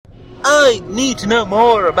I need to know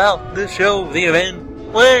more about this show, The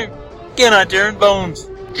Event. Where can I turn bones?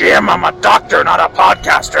 Jim, I'm a doctor, not a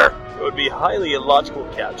podcaster. It would be highly illogical,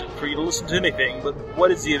 Captain, for you to listen to anything but What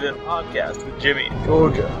is the Event podcast with Jimmy and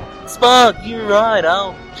Georgia. Spock, you're right.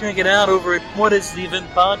 I'll check it out over at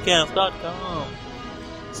whatistheeventpodcast.com.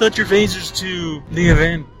 Set your phasers to The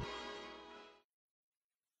Event.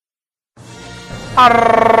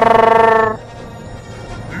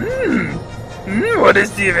 What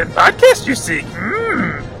is the Event podcast you seek?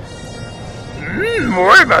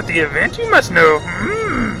 More about the event you must know.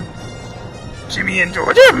 Jimmy and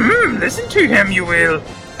Georgia, listen to him, you will.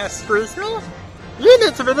 Excuse me? You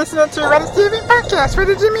need to be listening to What is the Event podcast for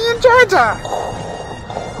the Jimmy and Georgia.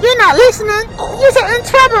 You're not listening. You're in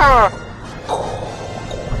trouble.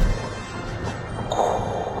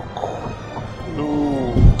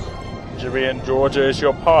 Luke, Jimmy and Georgia is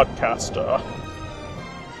your podcaster.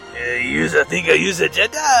 I think I use a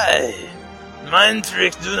Jedi. Mind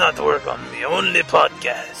tricks do not work on me, only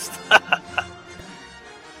podcast.